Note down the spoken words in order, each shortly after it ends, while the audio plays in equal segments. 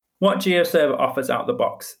what GeoServer offers out of the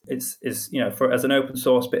box is for as an open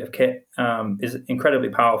source bit of kit, is incredibly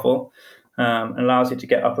powerful. And allows you to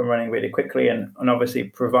get up and running really quickly, and obviously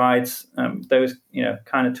provides those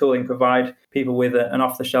kind of tooling, provide people with an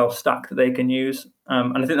off-the-shelf stack that they can use.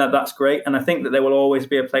 And I think that's great, and I think that there will always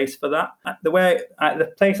be a place for that. The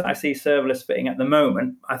place that I see serverless fitting at the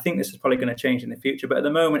moment, I think this is probably going to change in the future, but at the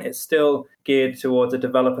moment it's still geared towards a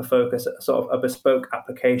developer focus, sort of a bespoke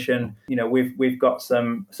application. We've got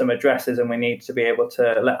some addresses, and we need to be able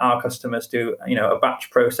to let our customers do a batch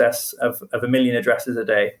process of 1 million addresses a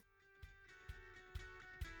day.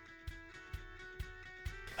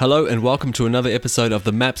 Hello and welcome to another episode of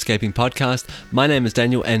the Mapscaping podcast. My name is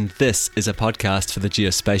Daniel and this is a podcast for the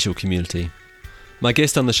geospatial community. My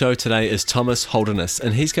guest on the show today is Thomas Holderness,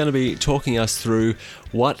 and he's going to be talking us through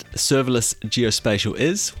what serverless geospatial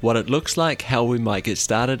is, what it looks like, how we might get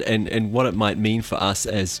started, and what it might mean for us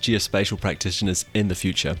as geospatial practitioners in the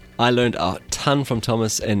future. I learned a ton from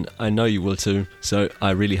Thomas and I know you will too, so I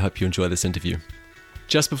really hope you enjoy this interview.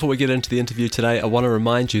 Just before we get into the interview today, I want to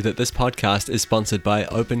remind you that this podcast is sponsored by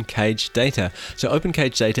OpenCage Data. So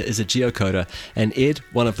OpenCage Data is a geocoder, and Ed,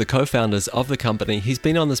 one of the co-founders of the company, he's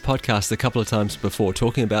been on this podcast a couple of times before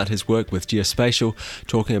talking about his work with geospatial,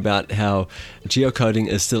 talking about how geocoding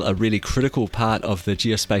is still a really critical part of the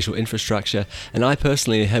geospatial infrastructure. And I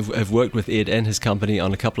personally have worked with Ed and his company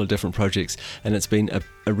on a couple of different projects, and it's been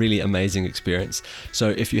a really amazing experience. So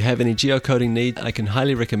if you have any geocoding need, I can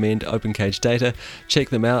highly recommend OpenCage Data. Check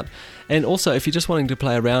them out. And also, if you're just wanting to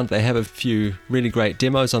play around, they have a few really great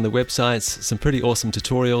demos on their websites, some pretty awesome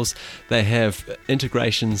tutorials. They have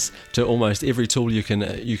integrations to almost every tool you can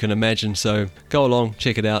imagine. So go along,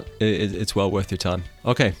 check it out. It's well worth your time.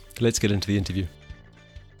 Okay, let's get into the interview.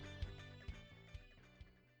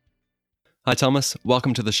 Hi Thomas,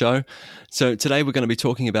 welcome to the show. So today we're going to be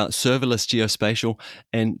talking about serverless geospatial,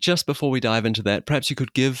 and just before we dive into that, perhaps you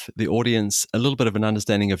could give the audience a little bit of an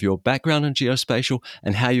understanding of your background in geospatial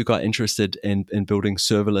and how you got interested in building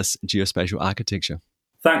serverless geospatial architecture.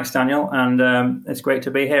 Thanks, Daniel, and it's great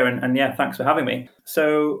to be here, and yeah, thanks for having me.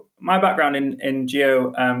 So my background in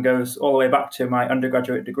geo goes all the way back to my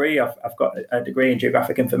undergraduate degree. I've got a degree in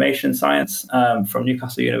geographic information science from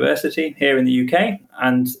Newcastle University here in the UK,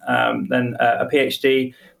 and then a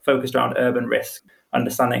PhD focused around urban risk,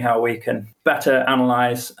 understanding how we can better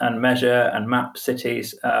analyse and measure and map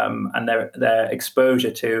cities and their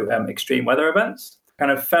exposure to extreme weather events. Kind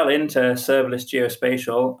of fell into serverless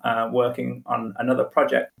geospatial working on another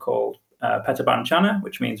project called Peta Bencana,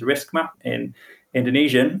 which means risk map in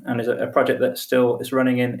Indonesian, and is a project that still is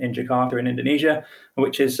running in Jakarta in Indonesia,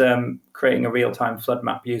 which is creating a real-time flood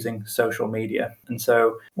map using social media. And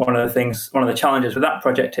so one of the challenges with that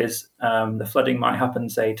project is the flooding might happen,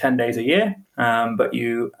 say, 10 days a year, but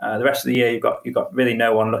the rest of the year you've got really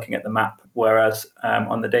no one looking at the map. Whereas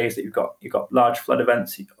on the days that you've got large flood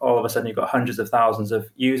events, all of a sudden you've got hundreds of thousands of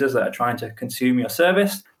users that are trying to consume your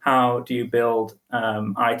service. How do you build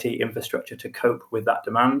IT infrastructure to cope with that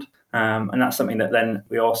demand? And that's something that then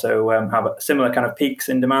we also have a similar kind of peaks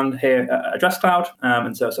in demand here at Address Cloud.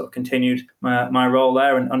 And so sort of continued my role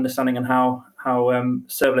there and understanding on how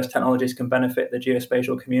serverless technologies can benefit the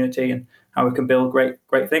geospatial community and how we can build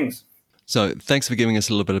great things. So thanks for giving us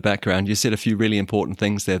a little bit of background. You said a few really important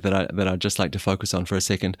things there that I'd just like to focus on for a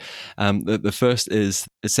second. The first is,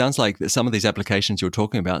 it sounds like that some of these applications you're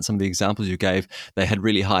talking about, some of the examples you gave, they had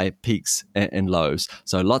really high peaks and lows.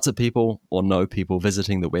 So lots of people or no people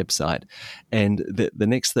visiting the website. And the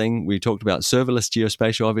next thing, we talked about serverless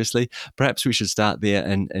geospatial, obviously. Perhaps we should start there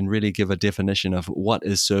and really give a definition of what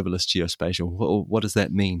is serverless geospatial. What does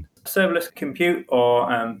that mean? Serverless compute or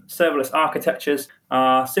serverless architectures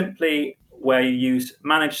are simply where you use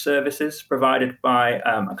managed services provided by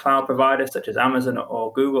a cloud provider such as Amazon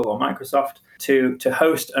or Google or Microsoft to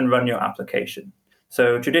host and run your application.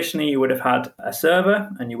 So traditionally you would have had a server,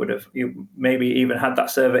 and you maybe even had that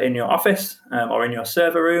server in your office or in your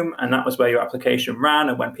server room, and that was where your application ran.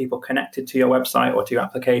 And when people connected to your website or to your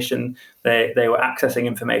application, they were accessing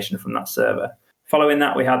information from that server. Following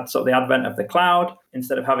that, we had sort of the advent of the cloud.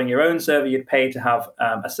 Instead of having your own server, you'd pay to have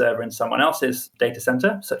a server in someone else's data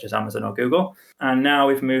center, such as Amazon or Google. And now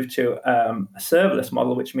we've moved to a serverless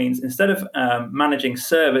model, which means instead of managing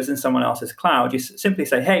servers in someone else's cloud, you simply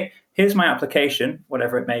say, hey, here's my application,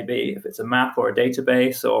 whatever it may be, if it's a map or a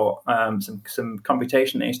database or some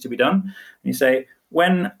computation that needs to be done. And you say,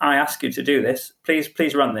 when I ask you to do this,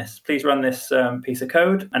 please run this. Please run this piece of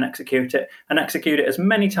code and execute it as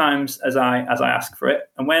many times as I ask for it.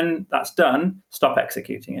 And when that's done, stop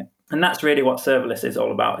executing it. And that's really what serverless is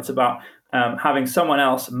all about. It's about having someone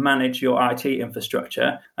else manage your IT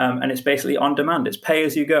infrastructure. And it's basically on demand. It's pay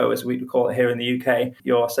as you go, as we call it here in the UK.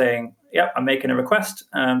 You're saying, yep, I'm making a request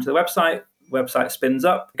to the website. Website spins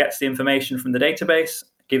up, gets the information from the database,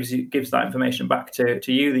 gives that information back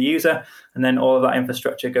to you, the user, and then all of that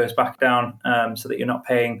infrastructure goes back down so that you're not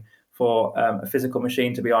paying for a physical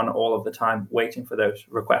machine to be on all of the time waiting for those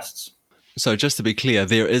requests. So just to be clear,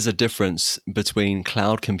 there is a difference between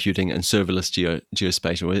cloud computing and serverless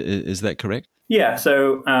geospatial. Is that correct? Yeah,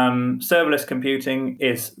 so serverless computing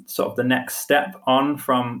is sort of the next step on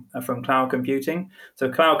from cloud computing. So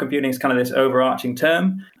cloud computing is kind of this overarching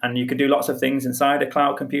term, and you can do lots of things inside a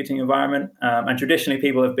cloud computing environment. And traditionally,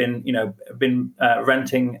 people have been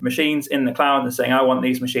renting machines in the cloud and saying, I want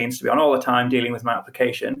these machines to be on all the time dealing with my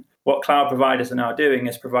application. What cloud providers are now doing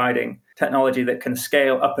is providing technology that can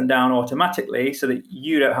scale up and down automatically so that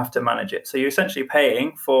you don't have to manage it. So you're essentially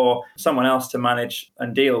paying for someone else to manage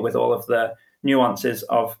and deal with all of the nuances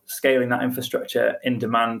of scaling that infrastructure in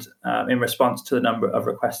demand in response to the number of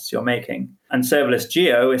requests you're making. And serverless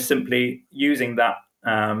geo is simply using that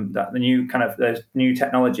the new kind of those new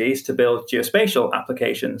technologies to build geospatial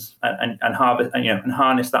applications and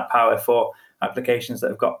harness that power for applications that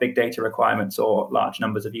have got big data requirements or large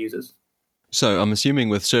numbers of users. So I'm assuming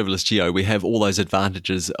with serverless geo, we have all those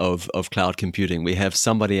advantages of cloud computing. We have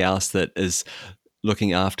somebody else that is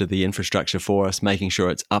looking after the infrastructure for us, making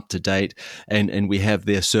sure it's up to date, and we have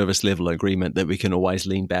their service level agreement that we can always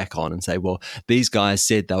lean back on and say, well, these guys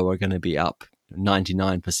said they were going to be up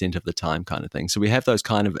 99% of the time, kind of thing. So we have those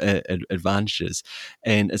kind of advantages.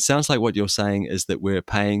 And it sounds like what you're saying is that we're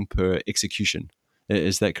paying per execution.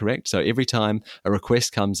 Is that correct? So every time a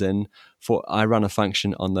request comes in, I run a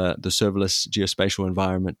function on the serverless geospatial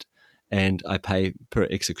environment, and I pay per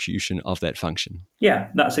execution of that function. Yeah,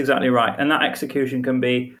 that's exactly right. And that execution can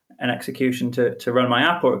be an execution to run my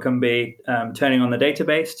app, or it can be turning on the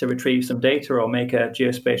database to retrieve some data or make a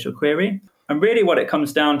geospatial query. And really what it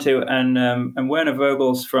comes down to, and Werner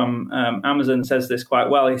Vogels from Amazon says this quite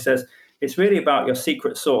well, he says, it's really about your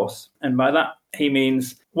secret sauce. And by that, he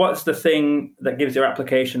means, what's the thing that gives your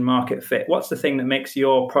application market fit? What's the thing that makes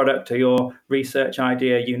your product or your research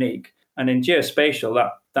idea unique? And in geospatial,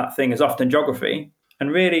 that thing is often geography.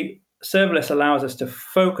 And really, serverless allows us to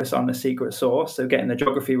focus on the secret sauce, so getting the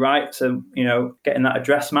geography right, so getting that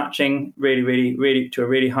address matching really to a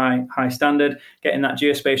really high standard, getting that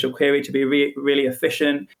geospatial query to be really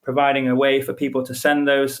efficient, providing a way for people to send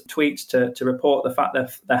those tweets to report the fact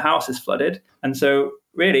that their house is flooded. And so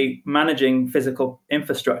really managing physical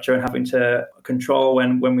infrastructure and having to control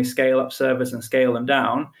when we scale up servers and scale them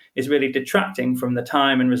down is really detracting from the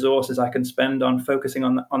time and resources I can spend on focusing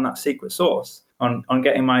on that secret sauce, on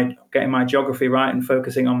getting my geography right and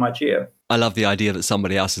focusing on my geo. I love the idea that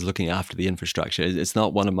somebody else is looking after the infrastructure. It's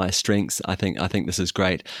not one of my strengths. I think this is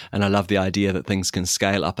great. And I love the idea that things can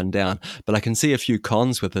scale up and down. But I can see a few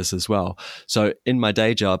cons with this as well. So in my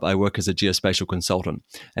day job, I work as a geospatial consultant.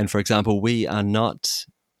 And for example, we are not,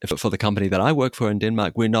 for the company that I work for in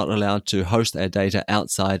Denmark, we're not allowed to host our data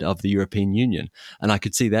outside of the European Union. And I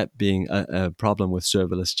could see that being a problem with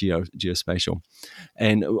serverless geospatial.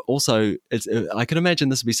 And also, I can imagine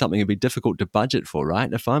this would be something that'd be difficult to budget for,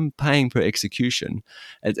 right? If I'm paying per execution,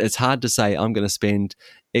 it's hard to say I'm going to spend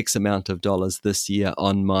X amount of dollars this year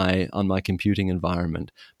on my computing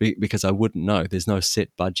environment because I wouldn't know. There's no set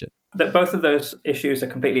budget. That both of those issues are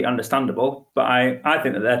completely understandable, but I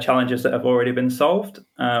think that they're challenges that have already been solved.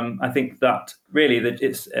 I think that really the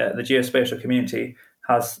geospatial community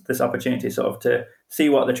has this opportunity sort of to see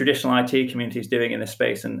what the traditional IT community is doing in this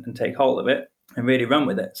space and take hold of it and really run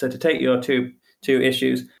with it. So to take your two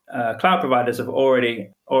issues, cloud providers have already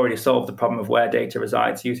solved the problem of where data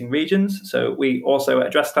resides using regions. So we also at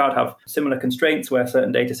Address Cloud have similar constraints where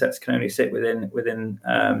certain data sets can only sit within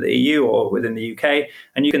the EU or within the UK,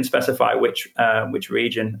 and you can specify which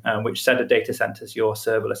region, which set of data centers your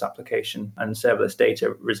serverless application and serverless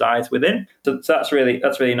data resides within. So that's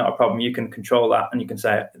really not a problem. You can control that, and you can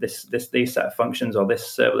say these set of functions or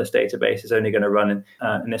this serverless database is only going to run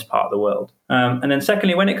in this part of the world. And then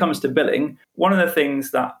secondly, when it comes to billing, one of the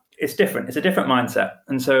things that it's different. It's a different mindset.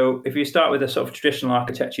 And so if you start with a sort of traditional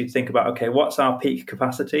architecture, you'd think about, okay, what's our peak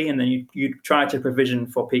capacity? And then you try to provision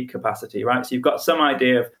for peak capacity, right? So you've got some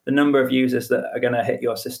idea of the number of users that are going to hit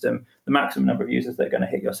your system, the maximum number of users that are going to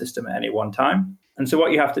hit your system at any one time. And so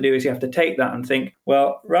what you have to do is you have to take that and think,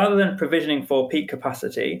 well, rather than provisioning for peak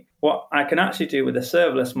capacity, what I can actually do with a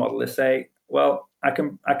serverless model is say, well, I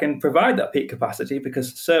can provide that peak capacity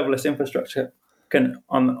because serverless infrastructure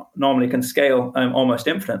normally can scale almost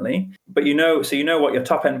infinitely, but you know what your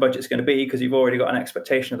top end budget is going to be, because you've already got an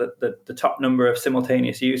expectation that the top number of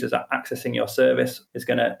simultaneous users accessing your service is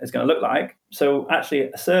going to look like. So actually,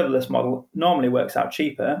 a serverless model normally works out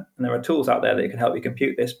cheaper, and there are tools out there that can help you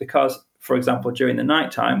compute this, because, for example, during the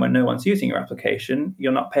nighttime when no one's using your application,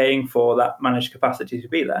 you're not paying for that managed capacity to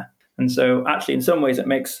be there. And so actually, in some ways,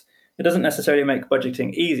 it doesn't necessarily make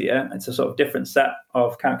budgeting easier. It's a sort of different set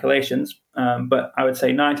of calculations, but I would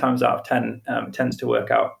say 9 times out of 10 tends to work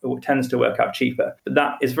out cheaper. But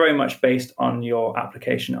that is very much based on your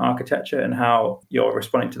application architecture and how you're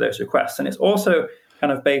responding to those requests. And it's also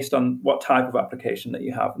kind of based on what type of application that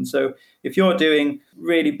you have. And so if you're doing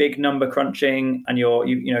really big number crunching and you're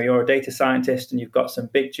a data scientist and you've got some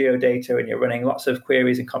big geodata and you're running lots of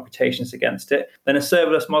queries and computations against it, then a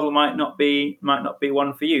serverless model might not be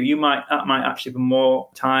one for you. That might actually be more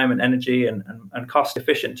time and energy and cost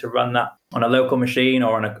efficient to run that on a local machine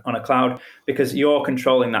or on a cloud, because you're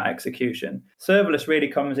controlling that execution. Serverless really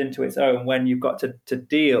comes into its own when you've got to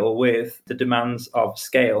deal with the demands of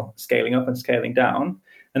scaling up and scaling down.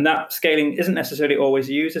 And that scaling isn't necessarily always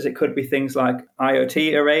users. It could be things like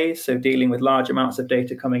IoT arrays, so dealing with large amounts of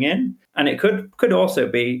data coming in. And it could also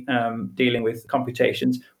be dealing with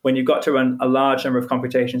computations when you've got to run a large number of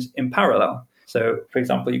computations in parallel. So, for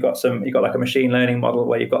example, you've got like a machine learning model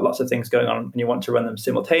where you've got lots of things going on and you want to run them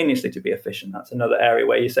simultaneously to be efficient. That's another area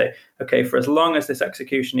where you say, okay, for as long as this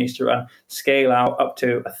execution needs to run, scale out up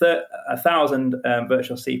to 1,000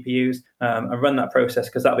 virtual CPUs and run that process,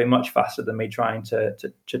 because that'll be much faster than me trying to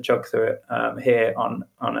chug through it here on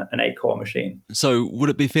an 8-core machine. So would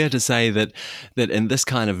it be fair to say that in this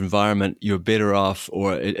kind of environment, you're better off,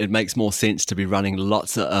 or it makes more sense to be running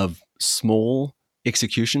lots of small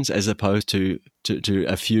executions as opposed to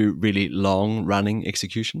a few really long running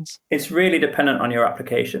executions? It's really dependent on your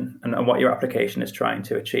application and what your application is trying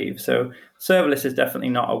to achieve. So serverless is definitely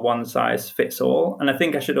not a one size fits all. And I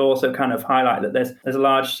think I should also kind of highlight that there's a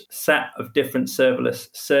large set of different serverless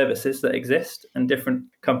services that exist, and different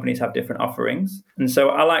companies have different offerings. And so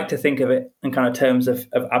I like to think of it in kind of terms of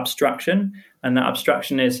abstraction. And that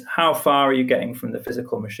abstraction is, how far are you getting from the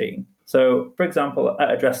physical machine? So, for example,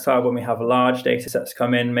 at Address Cloud, when we have large data sets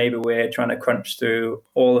come in, maybe we're trying to crunch through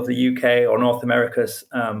all of the UK or North America's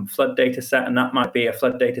flood data set, and that might be a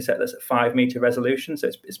flood data set that's at 5-meter resolution. So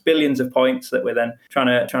it's billions of points that we're then trying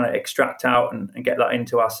to extract out and get that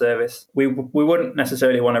into our service. We wouldn't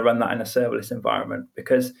necessarily want to run that in a serverless environment,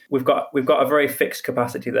 because we've got a very fixed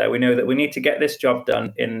capacity there. We know that we need to get this job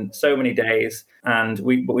done in so many days, but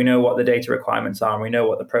we know what the data requirements are, and we know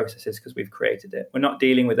what the process is because we've created it. We're not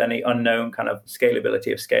dealing with any unknown kind of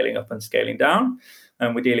scalability of scaling up and scaling down.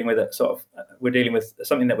 And we're dealing with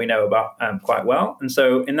something that we know about quite well. And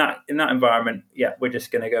so in that environment, we're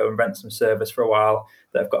just going to go and rent some servers for a while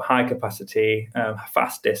that have got high capacity,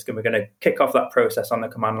 fast disk, and we're going to kick off that process on the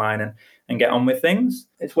command line and get on with things.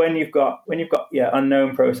 It's when you've got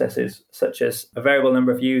unknown processes, such as a variable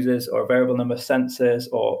number of users or a variable number of sensors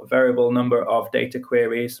or a variable number of data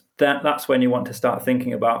queries, that's when you want to start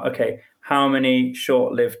thinking about, okay, how many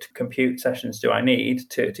short-lived compute sessions do I need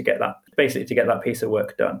to get that piece of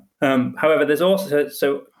work done? However, there's also,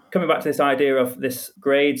 so coming back to this idea of this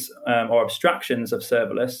grades or abstractions of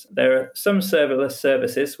serverless, there are some serverless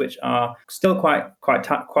services which are still quite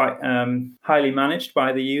highly managed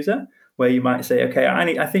by the user, where you might say, okay,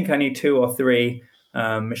 I think I need 2 or 3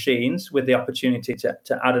 machines with the opportunity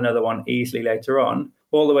to add another one easily later on,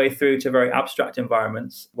 all the way through to very abstract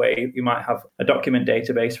environments where you might have a document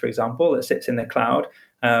database, for example, that sits in the cloud,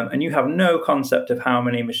 and you have no concept of how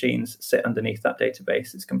many machines sit underneath that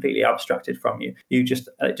database. It's completely abstracted from you. It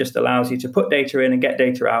just allows you to put data in and get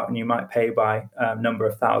data out, and you might pay by number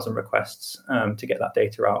of thousand requests to get that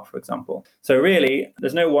data out, for example. So really,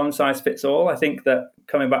 there's no one size fits all. I think that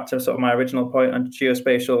coming back to sort of my original point on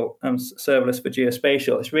geospatial, serverless for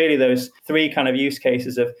geospatial, it's really those 3 kind of use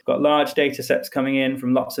cases of got large data sets coming in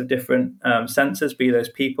from lots of different sensors, be those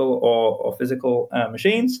people or physical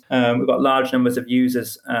machines. We've got large numbers of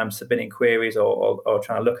users submitting queries or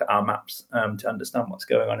trying to look at our maps to understand what's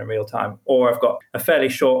going on in real time. Or I've got a fairly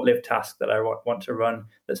short-lived task that I want to run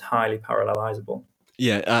that's highly parallelizable.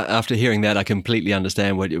 Yeah, after hearing that, I completely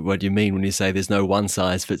understand what you mean when you say there's no one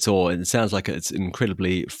size fits all. It sounds like it's an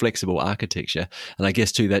incredibly flexible architecture. And I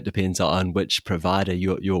guess, too, that depends on which provider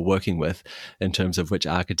you're working with in terms of which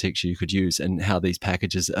architecture you could use and how these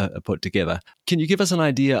packages are put together. Can you give us an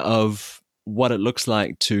idea of what it looks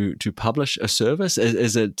like to publish a service?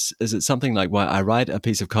 Is it something like, well, I write a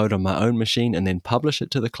piece of code on my own machine and then publish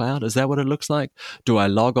it to the cloud? Is that what it looks like? Do I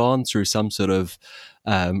log on through some sort of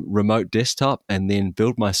remote desktop and then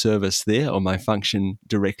build my service there or my function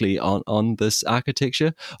directly on this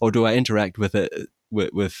architecture? Or do I interact with it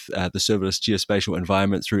with the serverless geospatial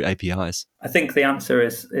environment through APIs? I think the answer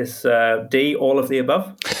is D, all of the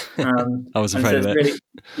above. I was afraid of that. Really,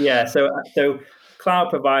 yeah, so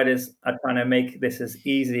cloud providers are trying to make this as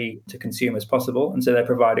easy to consume as possible, and so they're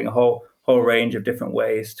providing a whole range of different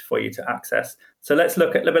ways for you to access. So let's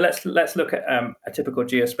look at a typical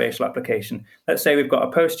geospatial application. Let's say we've got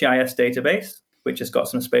a PostGIS database which has got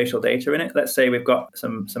some spatial data in it. Let's say we've got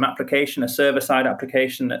some application, a server-side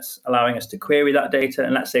application that's allowing us to query that data.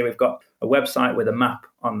 And let's say we've got a website with a map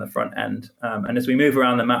on the front end. And as we move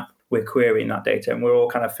around the map, we're querying that data. And we're all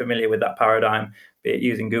kind of familiar with that paradigm, be it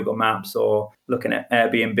using Google Maps or looking at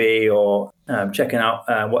Airbnb or checking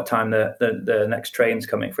out what time the next train's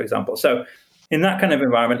coming, for example. So in that kind of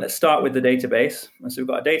environment, let's start with the database. And so we've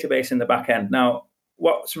got a database in the back end. Now,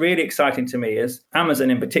 what's really exciting to me is Amazon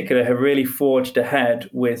in particular have really forged ahead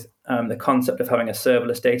with the concept of having a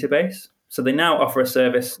serverless database. So they now offer a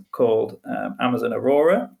service called Amazon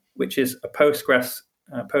Aurora, which is a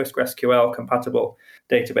PostgreSQL compatible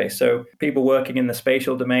database. So people working in the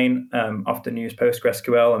spatial domain often use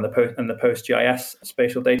PostgreSQL and the PostGIS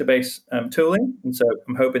spatial database tooling. And so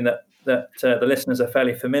I'm hoping that the listeners are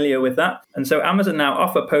fairly familiar with that. And so Amazon now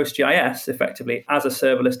offer PostGIS effectively as a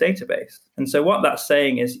serverless database. And so what that's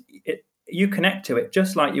saying is you connect to it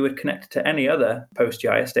just like you would connect to any other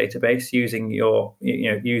PostGIS database using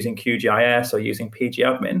using QGIS or using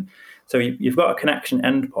pgadmin. So you've got a connection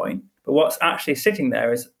endpoint. But what's actually sitting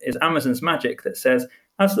there is Amazon's magic that says,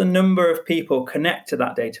 as the number of people connect to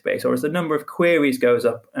that database, or as the number of queries goes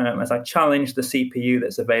up, as I challenge the CPU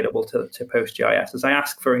that's available to PostGIS, as I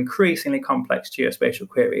ask for increasingly complex geospatial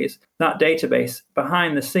queries, that database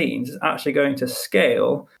behind the scenes is actually going to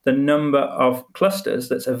scale the number of clusters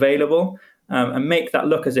that's available and make that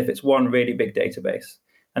look as if it's one really big database.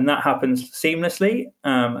 And that happens seamlessly,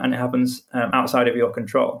 and it happens outside of your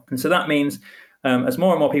control. And so that means as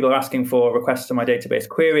more and more people are asking for requests to my database,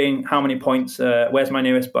 querying how many points, where's my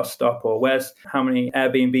nearest bus stop, or how many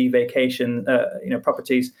Airbnb vacation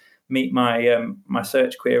properties meet my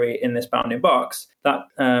search query in this bounding box, that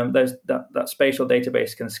spatial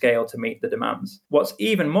database can scale to meet the demands. What's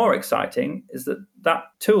even more exciting is that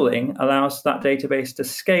tooling allows that database to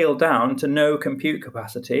scale down to no compute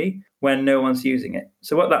capacity when no one's using it.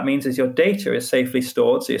 So what that means is your data is safely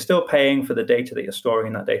stored. So you're still paying for the data that you're storing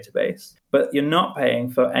in that database, but you're not paying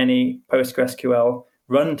for any PostgreSQL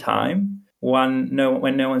runtime when no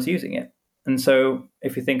one's using it. And so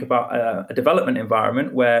if you think about a development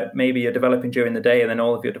environment where maybe you're developing during the day and then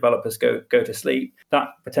all of your developers go to sleep, that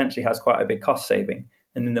potentially has quite a big cost saving.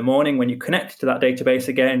 And in the morning, when you connect to that database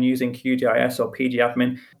again using QGIS or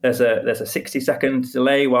pgadmin, there's a 60-second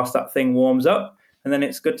delay whilst that thing warms up, and then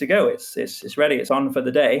it's good to go. It's ready. It's on for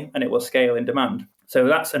the day, and it will scale in demand. So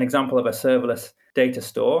that's an example of a serverless data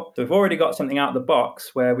store. So we've already got something out of the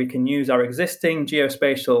box where we can use our existing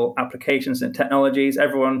geospatial applications and technologies.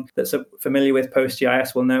 Everyone that's familiar with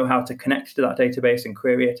PostGIS will know how to connect to that database and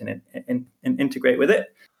query it and integrate with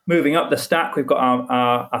it. Moving up the stack, we've got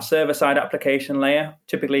our server-side application layer.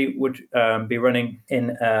 Typically would be running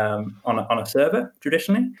on a server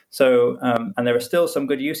traditionally. So, and there are still some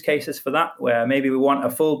good use cases for that, where maybe we want a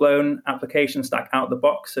full-blown application stack out the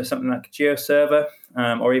box, so something like GeoServer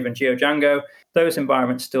or even GeoDjango. Those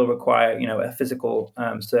environments still require, a physical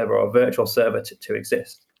server or virtual server to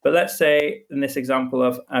exist. But let's say in this example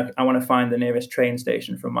of I want to find the nearest train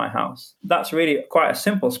station from my house. That's really quite a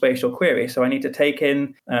simple spatial query. So I need to take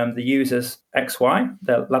in the user's XY,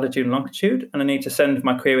 their latitude and longitude, and I need to send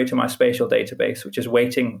my query to my spatial database, which is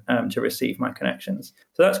waiting to receive my connections.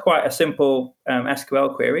 So that's quite a simple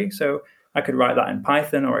SQL query. So I could write that in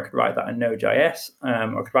Python, or I could write that in Node.js,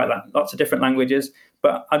 or I could write that in lots of different languages.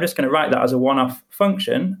 But I'm just going to write that as a one-off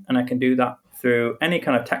function, and I can do that through any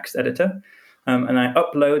kind of text editor. And I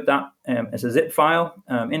upload that as a zip file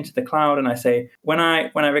into the cloud, and I say, when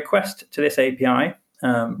I request to this API,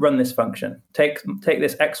 run this function. Take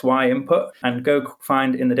this XY input and go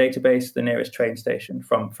find in the database the nearest train station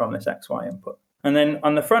from this XY input. And then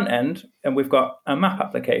on the front end, we've got a map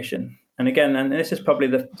application. And again, and this is probably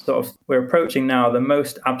the sort of, we're approaching now the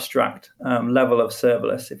most abstract level of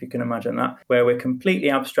serverless, if you can imagine that, where we're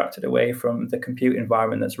completely abstracted away from the compute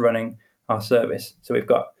environment that's running our service. So we've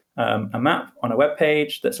got a map on a web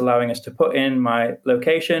page that's allowing us to put in my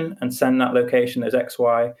location and send that location as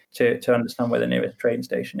XY to understand where the nearest train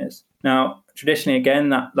station is. Now, traditionally, again,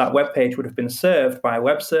 that web page would have been served by a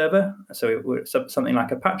web server, so it would something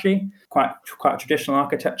like Apache, quite a traditional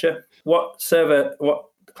architecture. What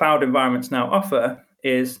cloud environments now offer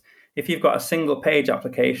is if you've got a single page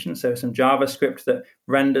application, so some JavaScript that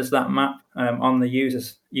renders that map on the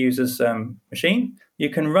user's machine, you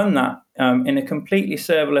can run that in a completely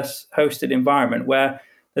serverless hosted environment where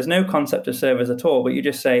there's no concept of servers at all, but you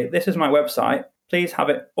just say, this is my website, please have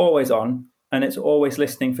it always on, and it's always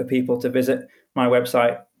listening for people to visit my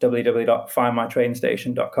website,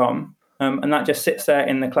 www.findmytrainstation.com. And that just sits there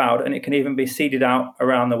in the cloud, and it can even be seeded out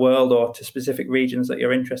around the world or to specific regions that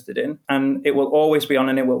you're interested in. And it will always be on,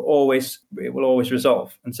 and it will always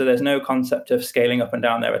resolve. And so there's no concept of scaling up and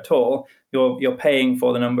down there at all. You're paying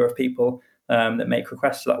for the number of people that make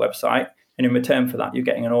requests to that website. And in return for that, you're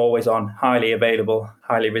getting an always on, highly available,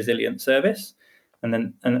 highly resilient service.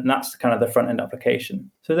 And that's kind of the front end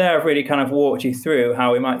application. So there I've really kind of walked you through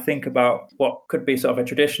how we might think about what could be sort of a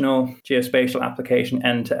traditional geospatial application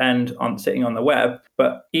end to end sitting on the web.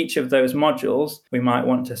 But each of those modules, we might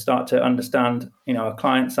want to start to understand, our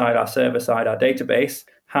client side, our server side, our database,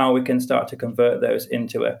 how we can start to convert those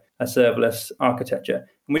into a serverless architecture.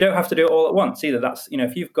 And we don't have to do it all at once either. That's,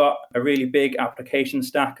 if you've got a really big application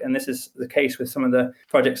stack, and this is the case with some of the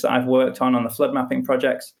projects that I've worked on the flood mapping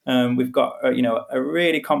projects, we've got, a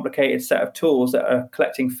really complicated set of tools that are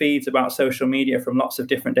collecting feeds about social media from lots of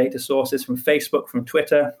different data sources, from Facebook, from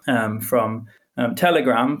Twitter, from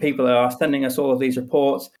Telegram. People are sending us all of these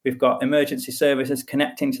reports. We've got emergency services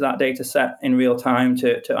connecting to that data set in real time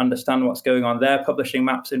to understand what's going on. They're publishing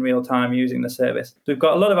maps in real time using the service. So we've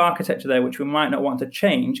got a lot of architecture there which we might not want to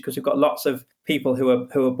change because we've got lots of people who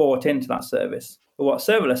are bought into that service. But what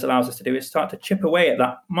serverless allows us to do is start to chip away at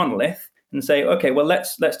that monolith and say, okay, well,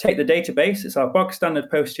 let's take the database. It's our bog standard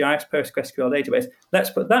PostGIS, PostgreSQL database. Let's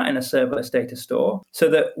put that in a serverless data store so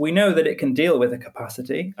that we know that it can deal with the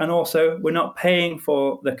capacity, and also we're not paying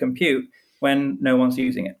for the compute when no one's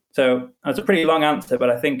using it. So that's a pretty long answer, but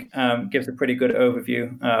I think gives a pretty good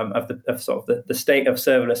overview of sort of the state of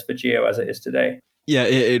serverless for Geo as it is today. Yeah,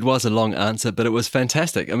 it was a long answer, but it was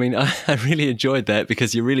fantastic. I mean, I really enjoyed that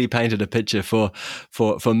because you really painted a picture for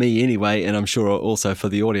me anyway, and I'm sure also for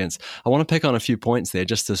the audience. I want to pick on a few points there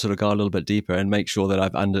just to sort of go a little bit deeper and make sure that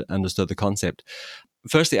I've understood the concept.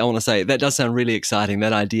 Firstly, I want to say that does sound really exciting,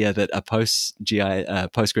 that idea that a Postgres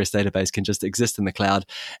database can just exist in the cloud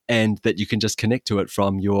and that you can just connect to it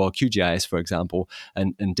from your QGIS, for example,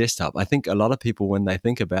 and desktop. I think a lot of people, when they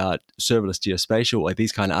think about serverless geospatial or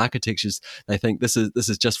these kind of architectures, they think this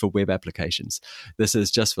is just for web applications. This is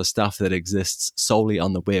just for stuff that exists solely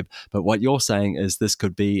on the web. But what you're saying is this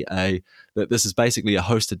could be that this is basically a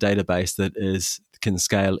hosted database that can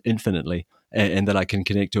scale infinitely, and that I can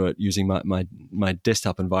connect to it using my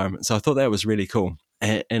desktop environment. So I thought that was really cool.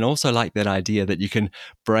 And also like that idea that you can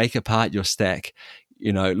break apart your stack,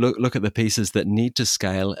 look at the pieces that need to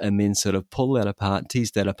scale and then sort of pull that apart,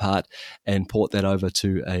 tease that apart, and port that over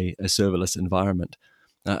to a serverless environment.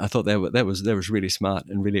 I thought that was really smart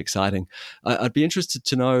and really exciting. I'd be interested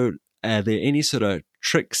to know, are there any sort of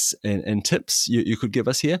tricks and tips you could give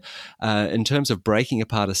us here in terms of breaking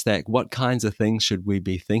apart a stack? What kinds of things should we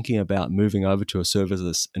be thinking about moving over to a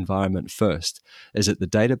serverless environment first? Is it the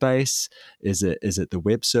database? Is it the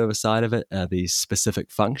web server side of it? Are these specific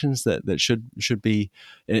functions that should be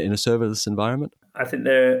in a serverless environment? I think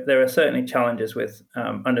there are certainly challenges with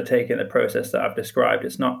undertaking the process that I've described.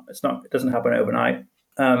 It doesn't happen overnight.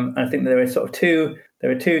 I think there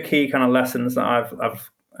are two key kind of lessons that I've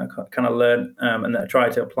kind of learned and that I try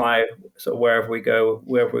to apply sort of wherever we go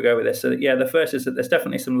with this. So the first is that there's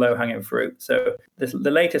definitely some low-hanging fruit. So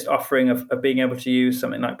the latest offering of being able to use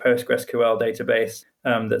something like PostgreSQL database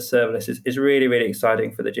that's serverless is really, really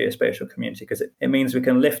exciting for the geospatial community because it means we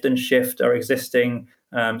can lift and shift our existing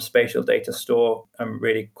spatial data store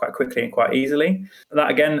really quite quickly and quite easily. That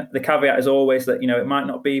again, the caveat is always that it might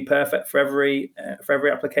not be perfect for every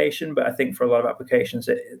application, but I think for a lot of applications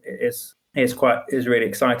it is really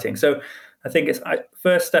exciting. So I think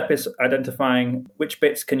first step is identifying which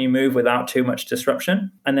bits can you move without too much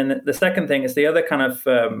disruption. And then the second thing is the other kind of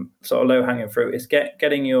sort of low-hanging fruit is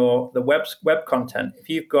getting the web content. If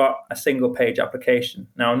you've got a single page application,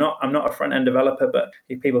 now I'm not a front-end developer, but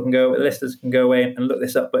listeners can go away and look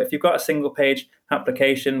this up. But if you've got a single page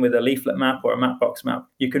application with a leaflet map or a Mapbox map,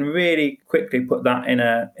 you can really quickly put that in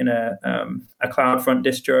a CloudFront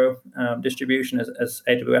distribution, as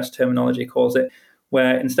AWS terminology calls it,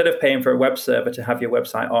 where instead of paying for a web server to have your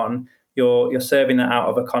website on, you're serving that out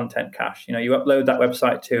of a content cache. You upload that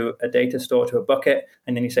website to a data store, to a bucket,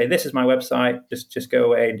 and then you say, this is my website, just go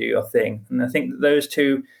away and do your thing. And I think that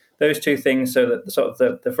those two things, so that sort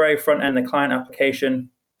of the very front end, the client application,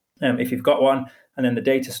 if you've got one, and then the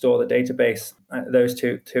data store, the database, those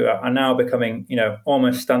two are now becoming,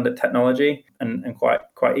 almost standard technology and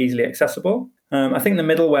quite easily accessible. I think the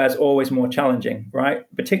middleware is always more challenging, right?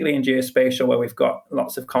 Particularly in geospatial, where we've got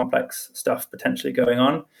lots of complex stuff potentially going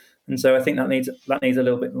on. And so I think that needs a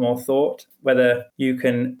little bit more thought, whether you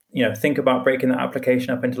can, think about breaking that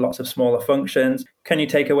application up into lots of smaller functions. Can you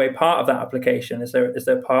take away part of that application? Is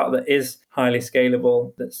there part that is highly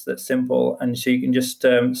scalable, that's simple, and so you can just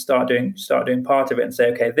start doing part of it and say,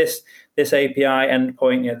 okay, this API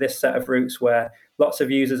endpoint, this set of routes where lots of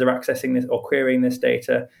users are accessing this or querying this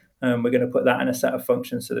data, we're going to put that in a set of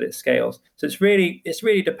functions so that it scales. So it's really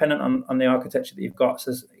dependent on the architecture that you've got.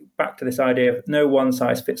 So back to this idea of no one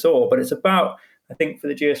size fits all, but it's about, I think, for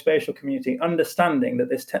the geospatial community, understanding that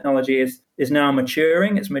this technology is now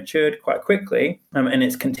maturing. It's matured quite quickly, and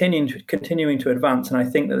it's continuing to advance. And I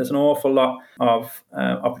think that there's an awful lot of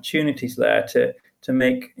opportunities there to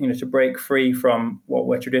make, to break free from what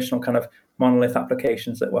were traditional kind of monolith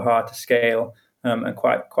applications that were hard to scale and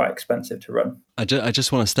quite expensive to run. I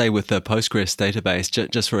just want to stay with the Postgres database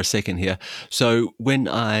just for a second here. So when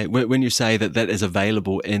you say that is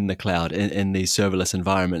available in the cloud, in these serverless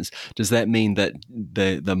environments, does that mean that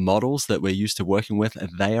the models that we're used to working with,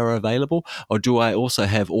 they are available? Or do I also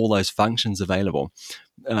have all those functions available?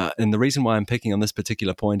 And the reason why I'm picking on this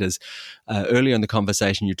particular point is earlier in the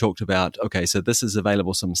conversation, you talked about, okay, so this is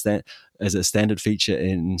available as a standard feature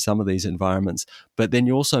in some of these environments. But then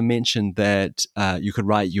you also mentioned that you could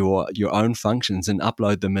write your own functions and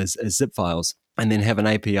upload them as zip files, and then have an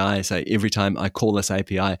API say, every time I call this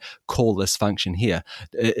API, call this function here.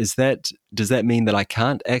 Does that mean that I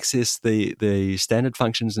can't access the standard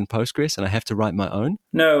functions in Postgres and I have to write my own?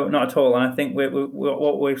 No, not at all. And I think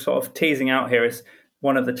what we're sort of teasing out here is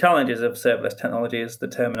one of the challenges of serverless technology is the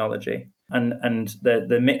terminology and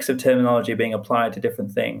the mix of terminology being applied to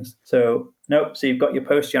different things. So you've got your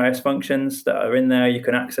PostGIS functions that are in there. You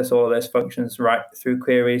can access all of those functions right through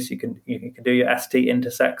queries. You can do your ST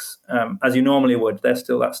intersects as you normally would. That's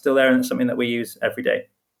still there, and it's something that we use every day.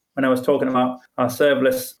 When I was talking about our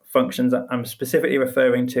serverless functions, I'm specifically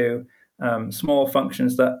referring to small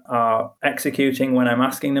functions that are executing when I'm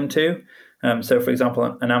asking them to. So, for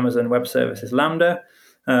example, an Amazon Web Service is Lambda.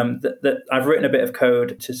 That I've written a bit of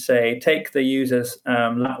code to say, take the user's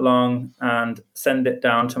lat long and send it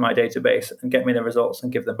down to my database and get me the results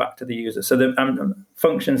and give them back to the user. So the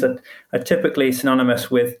functions are typically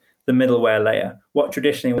synonymous with the middleware layer, what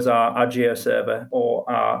traditionally was our GeoServer or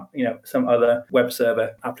our some other web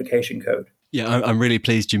server application code. Yeah, I'm really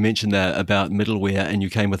pleased you mentioned that about middleware and you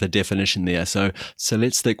came with a definition there. So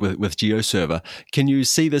let's stick with GeoServer. Can you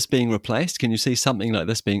see this being replaced? Can you see something like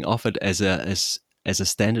this being offered as a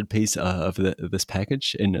standard piece of this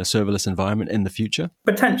package in a serverless environment in the future?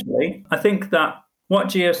 Potentially. I think that what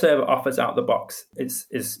GeoServer offers out the box is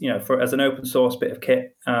as an open source bit of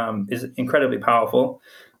kit is incredibly powerful.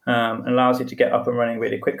 And allows you to get up and running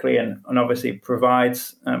really quickly, and obviously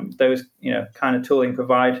provides those kind of tooling,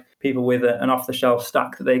 provide people with an off-the-shelf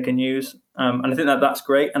stack that they can use. And I think that's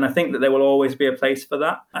great, and I think that there will always be a place for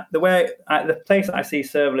that. The place that I see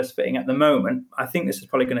serverless fitting at the moment, I think this is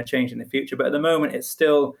probably going to change in the future, but at the moment it's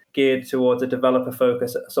still geared towards a developer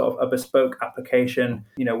focus, sort of a bespoke application.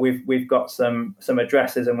 We've got some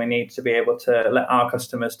addresses, and we need to be able to let our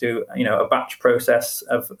customers do a batch process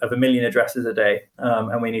of 1 million addresses a day,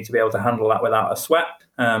 and we need to be able to handle that without a sweat,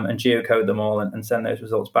 and geocode them all and send those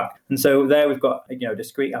results back. And so there we've got a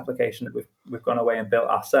discrete application that we've gone away and built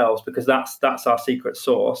ourselves, because that's our secret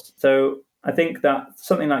sauce. So I think that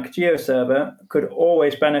something like GeoServer could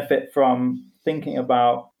always benefit from thinking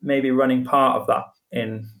about maybe running part of that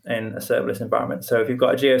in a serverless environment. So if you've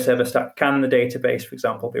got a GeoServer stack, can the database, for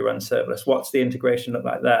example, be run serverless? What's the integration look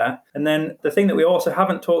like there? And then the thing that we also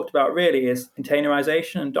haven't talked about really is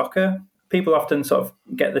containerization and Docker. People often sort of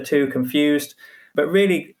get the two confused. But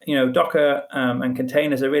really, Docker and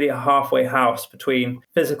containers are really a halfway house between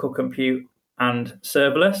physical compute and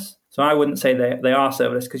serverless. So I wouldn't say they are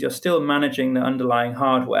serverless, because you're still managing the underlying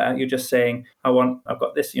hardware. You're just saying, I've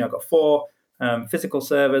got this, I've got 4 physical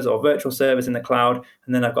servers or virtual servers in the cloud,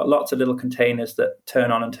 and then I've got lots of little containers that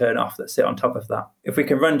turn on and turn off that sit on top of that. If we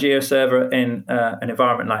can run GeoServer in an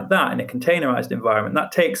environment like that, in a containerized environment,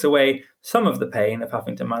 that takes away some of the pain of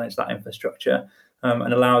having to manage that infrastructure.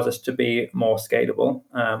 And allows us to be more scalable,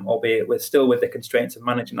 albeit with the constraints of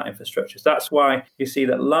managing that infrastructure. So that's why you see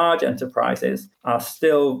that large enterprises are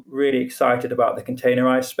still really excited about the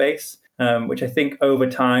containerized space. which I think over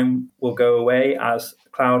time will go away as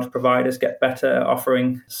cloud providers get better at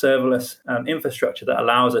offering serverless infrastructure that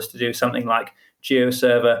allows us to do something like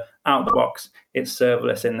GeoServer out the box. It's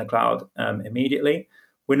serverless in the cloud immediately.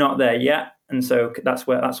 We're not there yet, and so that's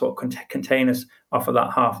what containers offer,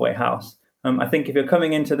 that halfway house. I think if you're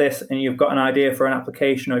coming into this and you've got an idea for an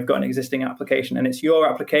application, or you've got an existing application and it's your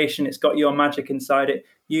application, it's got your magic inside it,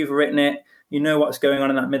 you've written it, you know what's going on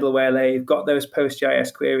in that middleware layer, you've got those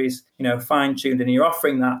PostGIS queries, fine-tuned, and you're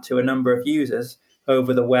offering that to a number of users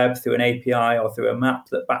over the web through an API or through a map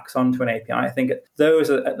that backs onto an API. I think at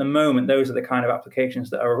the moment, those are the kind of applications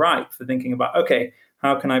that are ripe for thinking about, okay,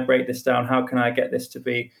 how can I break this down? How can I get this to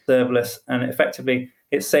be serverless? And effectively,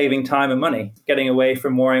 it's saving time and money, getting away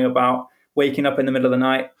from worrying about waking up in the middle of the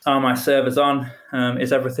night, are my servers on?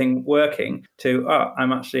 Is everything working? To,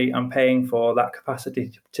 I'm paying for that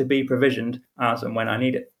capacity to be provisioned as and when I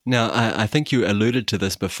need it. Now, I think you alluded to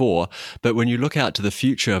this before, but when you look out to the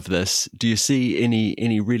future of this, do you see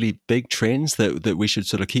any really big trends that we should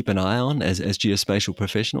sort of keep an eye on as geospatial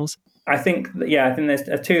professionals? I think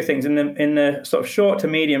there's two things. In the sort of short to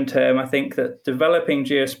medium term, I think that developing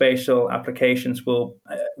geospatial applications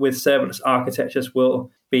with serverless architectures will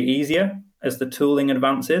be easier as the tooling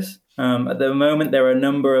advances. At the moment, there are a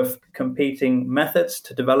number of competing methods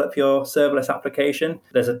to develop your serverless application.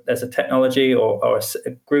 There's a technology or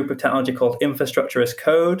a group of technology called infrastructure as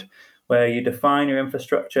code, where you define your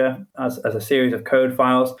infrastructure as a series of code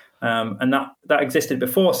files. And that existed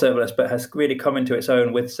before serverless, but has really come into its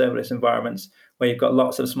own with serverless environments, where you've got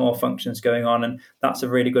lots of small functions going on. And that's a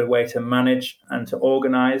really good way to manage and to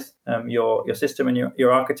organize your system and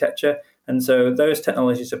your architecture. And so those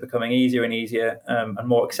technologies are becoming easier and easier and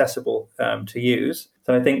more accessible to use.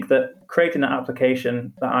 So I think that creating that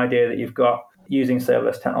application, that idea that you've got using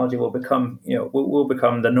serverless technology will become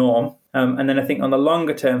the norm. And then I think on the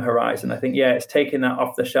longer term horizon, I think, it's taking that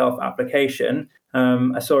off the shelf application.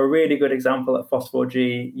 I saw a really good example at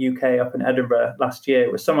Phos4G UK up in Edinburgh last year.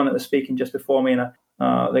 It was someone that was speaking just before me, and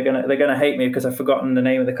they're gonna hate me because I've forgotten the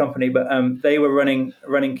name of the company, but they were running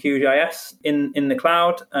QGIS in the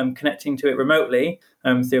cloud, connecting to it remotely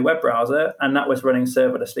through a web browser, and that was running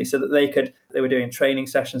serverlessly, so that they were doing training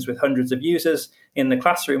sessions with hundreds of users in the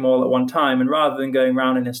classroom all at one time, and rather than going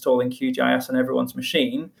around and installing QGIS on everyone's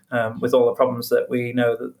machine, with all the problems that we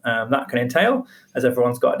know that can entail, as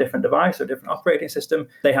everyone's got a different device or a different operating system,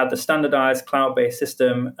 they had the standardized cloud-based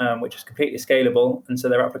system, which was completely scalable, and so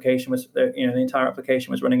their application was, the entire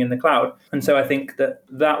application was running in the cloud. And so I think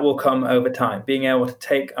that will come over time, being able to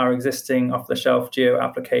take our existing off-the-shelf geo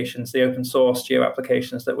applications, the open source geo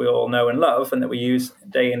applications that we all know and love and that we use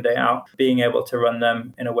day in, day out, being able to run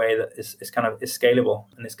them in a way that is scalable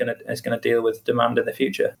and is going to deal with demand in the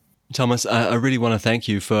future. Thomas, I really want to thank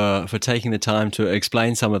you for taking the time to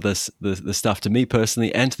explain some of this stuff to me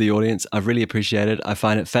personally and to the audience. I really appreciate it. I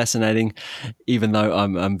find it fascinating, even though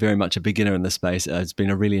I'm very much a beginner in this space. It's been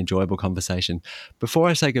a really enjoyable conversation. Before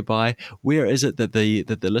I say goodbye, where is it that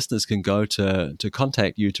the listeners can go to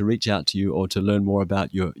contact you, to reach out to you, or to learn more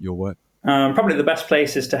about your work? Probably the best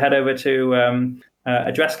place is to head over to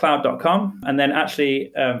addresscloud.com, and then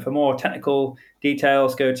actually for more technical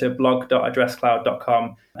details, go to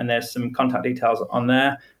blog.addresscloud.com, and there's some contact details on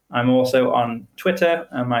there. I'm also on Twitter,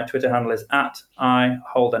 and my Twitter handle is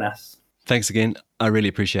 @iholdeness. Thanks again. I really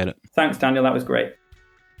appreciate it. Thanks, Daniel. That was great.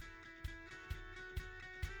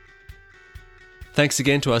 Thanks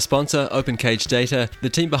again to our sponsor, OpenCage Data. The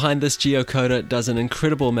team behind this geocoder does an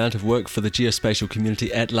incredible amount of work for the geospatial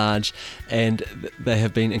community at large, and they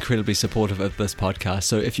have been incredibly supportive of this podcast.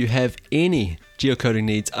 So if you have any geocoding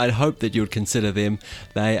needs, I'd hope that you would consider them.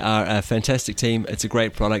 They are a fantastic team, it's a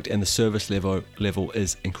great product, and the service level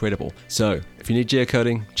is incredible. So if you need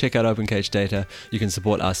geocoding, check out OpenCage Data. You can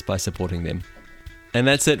support us by supporting them. And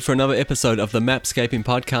that's it for another episode of the Mapscaping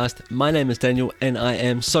Podcast. My name is Daniel, and I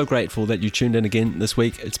am so grateful that you tuned in again this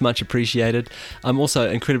week. It's much appreciated. I'm also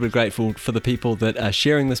incredibly grateful for the people that are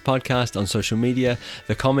sharing this podcast on social media.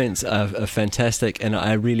 The comments are fantastic, and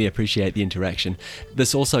I really appreciate the interaction.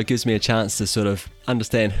 This also gives me a chance to sort of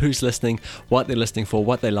understand who's listening, what they're listening for,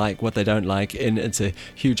 what they like, what they don't like, and it's a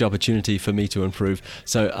huge opportunity for me to improve.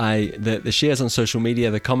 So the shares on social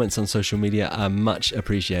media, the comments on social media are much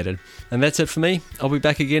appreciated. And that's it for me. I'll be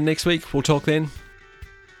back again next week. We'll talk then.